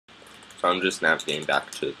So I'm just navigating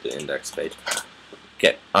back to the index page.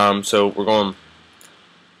 Okay, so we're going,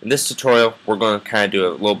 in this tutorial, we're going to kind of do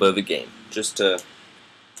a little bit of a game, just to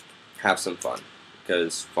have some fun,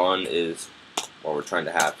 because fun is what we're trying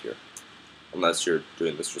to have here. Unless you're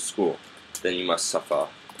doing this for school, then you must suffer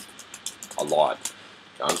a lot.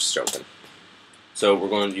 No, I'm just joking. So we're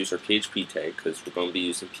going to use our PHP tag, because we're going to be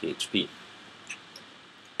using PHP.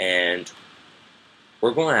 And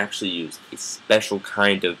we're going to actually use a special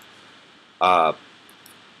kind of, I'll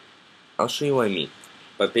show you what I mean.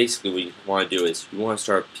 But basically what you want to do is you want to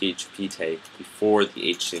start a PHP tag before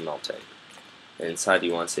the HTML tag. And inside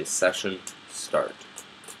you want to say session start.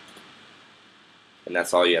 And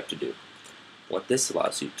that's all you have to do. What this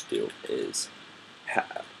allows you to do is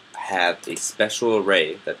have a special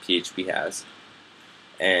array that PHP has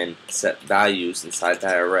and set values inside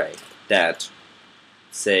that array that,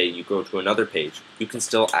 say you go to another page, you can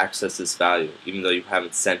still access this value even though you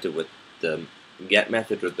haven't sent it with the get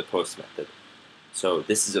method or the post method. So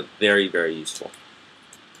this is a very, very useful.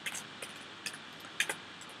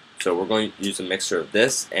 So we're going to use a mixture of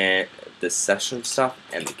this and the session stuff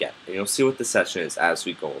and the get. And you'll see what the session is as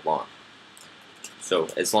we go along. So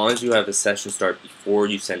as long as you have a session start before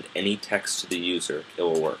you send any text to the user, it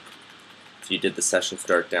will work. If you did the session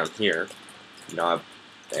start down here,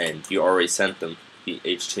 and you already sent them the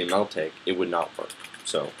HTML tag, it would not work.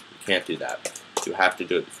 So you can't do that. You have to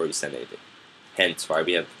do it before you send anything. Hence why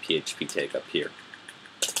we have the PHP tag up here.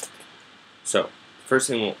 So first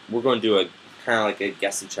thing we're going to do a kind of like a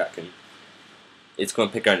guess and check, and it's going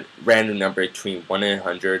to pick a random number between 1 and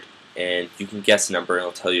 100, and you can guess a number and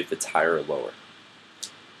it'll tell you if it's higher or lower.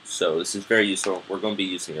 So this is very useful. We're going to be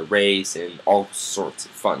using arrays and all sorts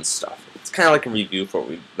of fun stuff. It's kind of like a review of what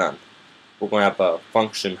we've done. We're going to have a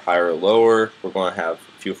function higher or lower. We're going to have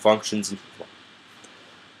a few functions.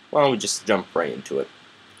 Why don't we just jump right into it?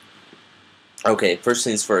 Okay, first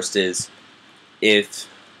things first is if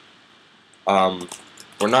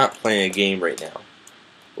we're not playing a game right now,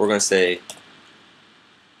 we're going to say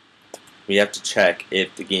we have to check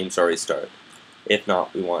if the game's already started. If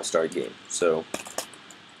not, we want to start a game. So,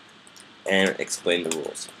 and explain the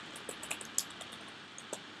rules.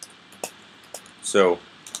 So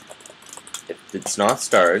if it's not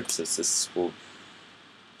started, since this will,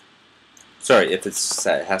 sorry, if it's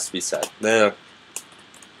set, it has to be set.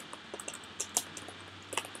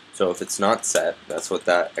 So if it's not set, that's what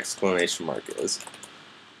that exclamation mark is.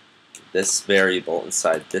 This variable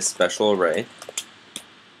inside this special array,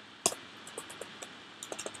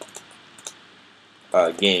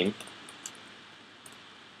 game,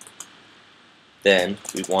 then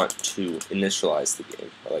we want to initialize the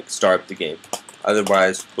game, or like start the game.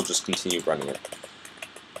 Otherwise, we'll just continue running it.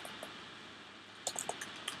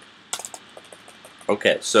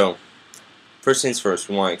 Okay, so first things first,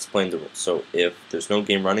 we want to explain the rules. So if there's no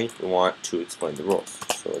game running, we want to explain the rules.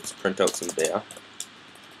 So let's print out some data.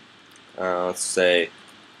 Let's say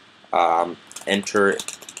enter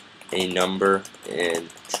a number and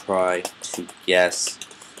try to guess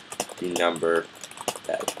the number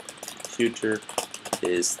that the computer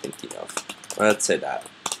is thinking of. Let's say that.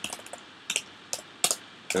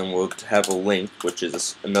 Then we'll have a link, which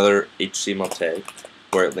is another HTML tag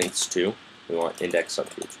where it links to. We want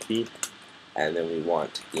index.php, and then we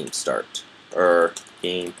want game start, or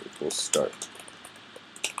game equals start.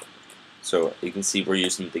 So you can see we're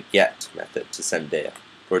using the get method to send data.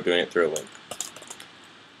 We're doing it through a link.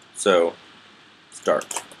 So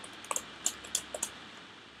start.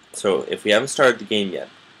 So if we haven't started the game yet,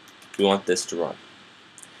 we want this to run.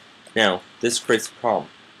 Now this creates a problem.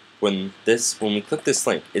 When we click this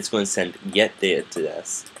link, it's going to send get data to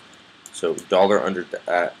this. So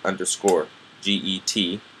 $underscore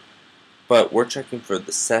GET, but we're checking for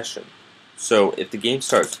the session. So if the game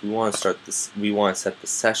starts, we want to start this. We want to set the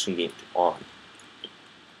session game to on.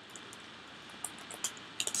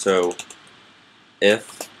 So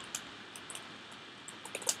if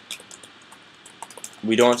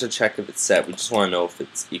we don't want to check if it's set, we just want to know if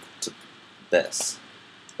it's equal to this,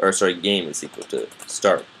 or sorry, game is equal to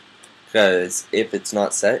start. Because if it's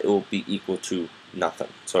not set, it will be equal to nothing.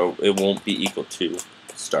 So it won't be equal to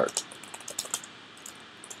start.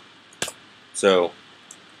 So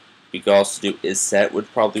you could also do is set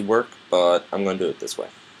would probably work, but I'm going to do it this way.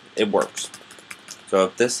 It works. So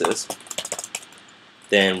if this is,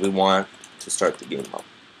 then we want to start the game up.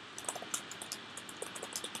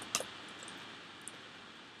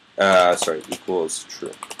 Sorry, equals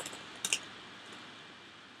true.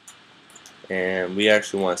 And we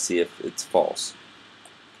actually want to see if it's false.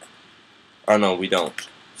 Oh no, we don't.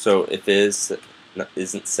 So if it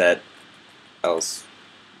isn't set, else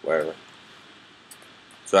wherever.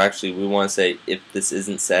 So actually we want to say if this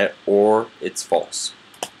isn't set or it's false.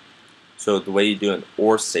 So the way you do an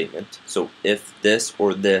or statement, so if this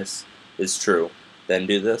or this is true, then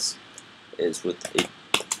do this, is with a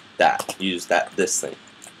that. Use this thing.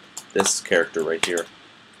 This character right here.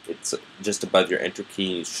 It's just above your enter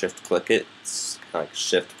key, you shift click it. It's kind of like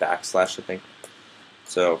shift backslash, I think.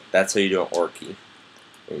 So that's how you do an or key.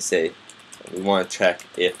 And you say, we want to check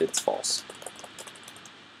if it's false.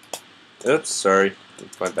 Oops, sorry,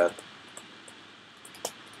 it's my bad.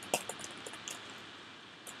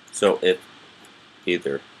 So if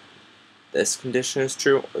either this condition is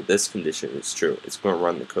true or this condition is true, it's going to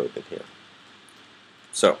run the code in here.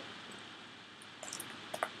 So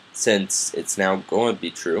since it's now going to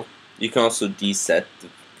be true, you can also deset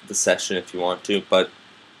the session if you want to, but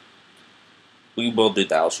we will do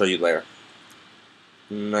that. I'll show you later.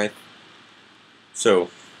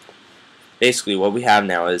 So basically what we have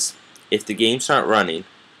now is if the game's not running,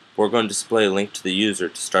 we're going to display a link to the user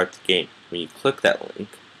to start the game. When you click that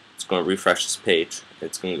link, it's going to refresh this page.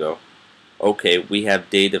 It's going to go, okay, we have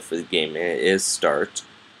data for the game, and it is start.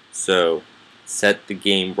 So set the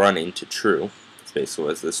game running to true. That's basically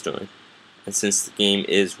what this is doing. And since the game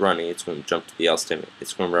is running, it's going to jump to the else statement.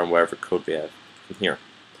 It's going to run whatever code we have in here.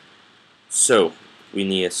 So we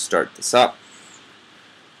need to start this up.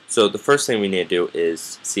 So the first thing we need to do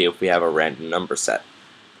is see if we have a random number set.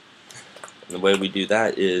 And the way we do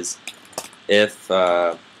that is if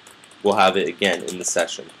we'll have it again in the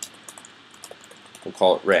session. We'll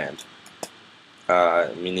call it rand.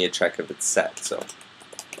 We need to check if it's set. So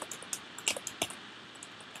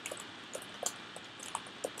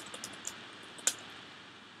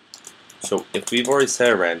if we've already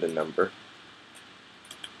set a random number,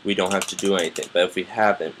 we don't have to do anything. But if we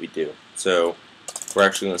haven't, we do. So we're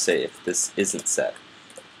actually going to say if this isn't set,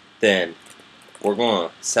 then we're going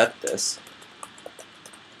to set this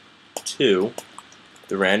to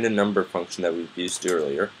the random number function that we've used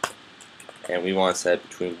earlier, and we want to set it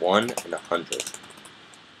between 1 and 100.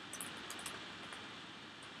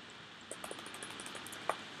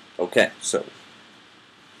 Okay, so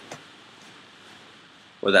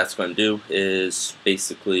what that's going to do is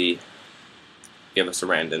basically give us a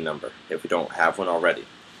random number if we don't have one already.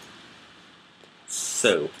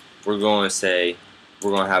 So we're going to say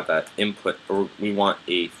we're going to have that input, or we want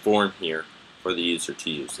a form here for the user to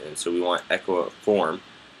use, and so we want to echo a form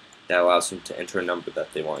that allows them to enter a number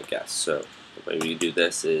that they want to guess. So the way we do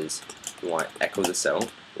this is we want to echo this out.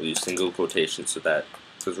 We'll use single quotation so that,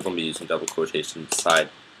 because we're going to be using double quotation beside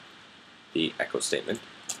the echo statement.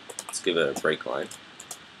 Let's give it a break line.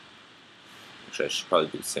 Actually, I should probably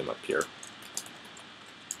do the same up here.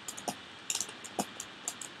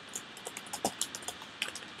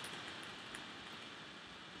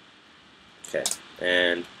 Okay,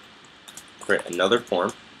 and create another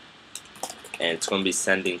form, and it's going to be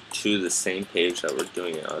sending to the same page that we're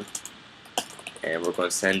doing it on, and we're going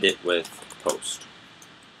to send it with post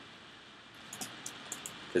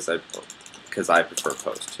because I prefer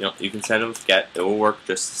post. You know, you can send it with get; it will work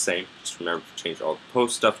just the same. Just remember to change all the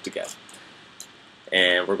post stuff to get,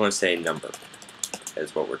 and we're going to say number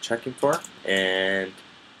is what we're checking for, and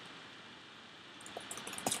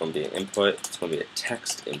it's going to be an input. It's going to be a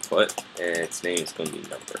text input, and its name is going to be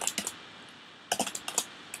number.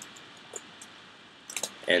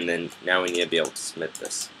 And then now we need to be able to submit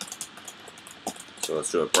this. So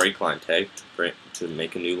let's do a break line tag to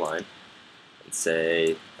make a new line and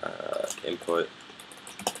say input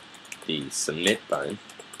the submit button,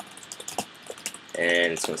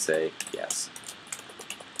 and it's going to say yes.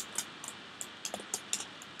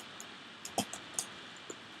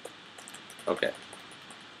 Okay,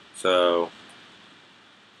 so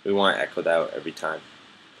we want to echo that out every time.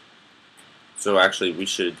 So actually we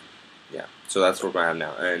should, yeah, so that's what we're going to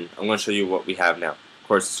have now, and I'm going to show you what we have now. Of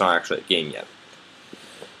course, it's not actually a game yet.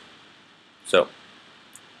 So,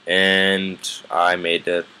 and I made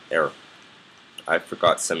an error. I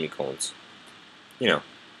forgot semicolons. You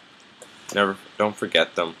know, don't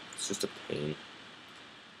forget them. It's just a pain.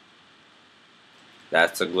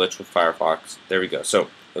 That's a glitch with Firefox. There we go. So,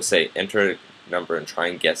 let's say enter a number and try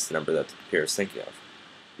and guess the number that the computer is thinking of.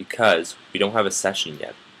 Because we don't have a session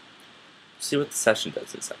yet. See what the session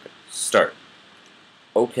does in a second. Start.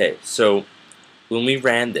 Okay, so when we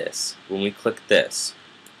ran this, when we click this,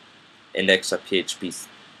 index.php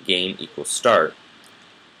game equals start,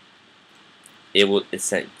 it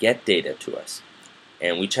sent get data to us.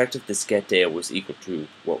 And we checked if this get data was equal to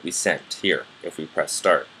what we sent here if we press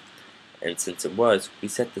start. And since it was, we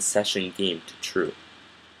set the session game to true.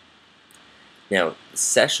 Now, the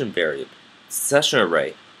session variable, session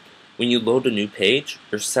array, when you load a new page,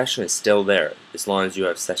 your session is still there as long as you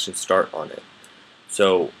have session start on it.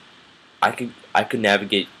 So I could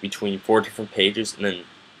navigate between 4 different pages, and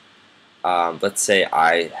then let's say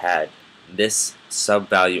I had this sub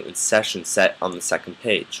value in session set on the second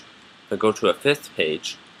page. If I go to a 5th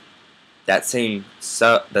page, that same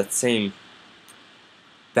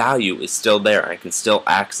value is still there. I can still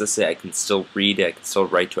access it, I can still read it, I can still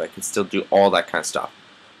write to it, I can still do all that kind of stuff.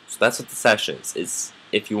 So that's what the session is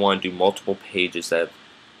if you want to do multiple pages.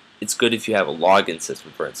 It's good if you have a login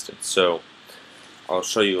system, for instance. So I'll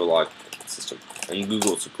show you a login system, and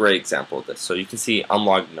Google is a great example of this. So you can see I'm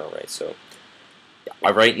logged in already. So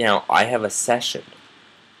right now I have a session.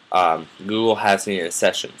 Google has me in a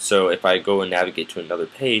session. So if I go and navigate to another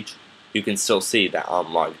page, you can still see that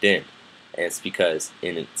I'm logged in. And it's because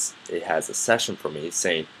it has a session for me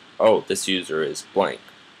saying, oh, this user is blank.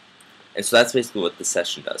 And so that's basically what the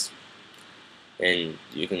session does. And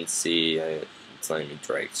you can see it's letting me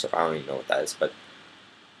drag, so I don't even know what that is, but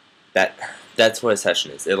that's what a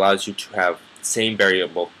session is. It allows you to have the same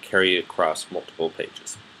variable carry across multiple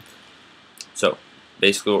pages. So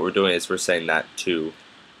basically what we're doing is we're saying that to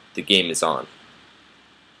the game is on.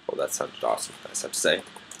 Well, that sounded awesome, I have to say.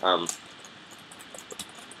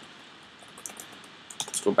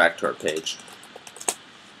 Let's go back to our page.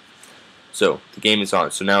 So the game is on.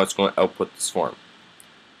 So now it's going to output this form.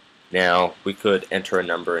 Now we could enter a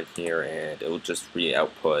number in here and it will just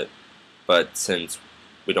re-output. But since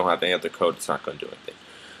we don't have any other code, it's not going to do anything.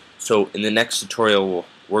 So in the next tutorial,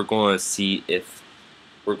 we're going to see if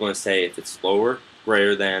say if it's lower,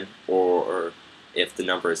 greater than, or if the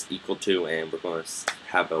number is equal to, and we're going to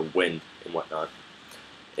have a win and whatnot.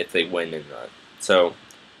 If they win and so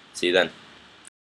see you then.